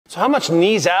So how much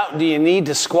knees out do you need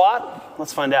to squat?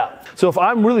 Let's find out. So if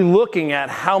I'm really looking at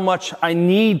how much I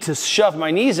need to shove my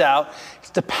knees out, it's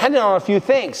dependent on a few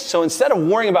things. So instead of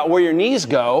worrying about where your knees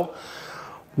go,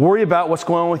 worry about what's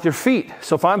going on with your feet.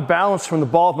 So if I'm balanced from the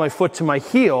ball of my foot to my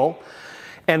heel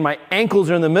and my ankles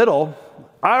are in the middle,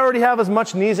 I already have as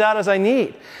much knees out as I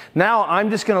need. Now I'm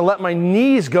just going to let my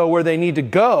knees go where they need to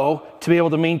go to be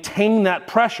able to maintain that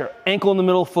pressure. Ankle in the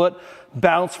middle, foot,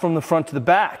 bounce from the front to the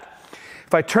back.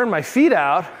 If I turn my feet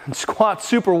out and squat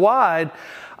super wide,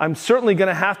 I'm certainly going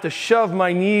to have to shove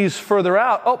my knees further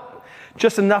out.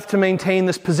 Just enough to maintain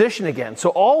this position again.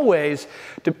 So always,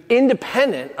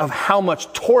 independent of how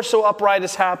much torso upright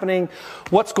is happening,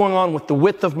 what's going on with the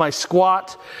width of my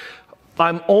squat,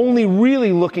 I'm only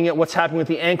really looking at what's happening with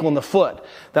the ankle and the foot.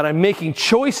 That I'm making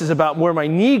choices about where my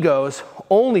knee goes,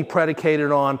 only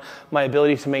predicated on my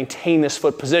ability to maintain this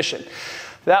foot position.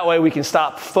 That way we can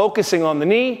stop focusing on the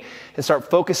knee and start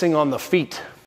focusing on the feet.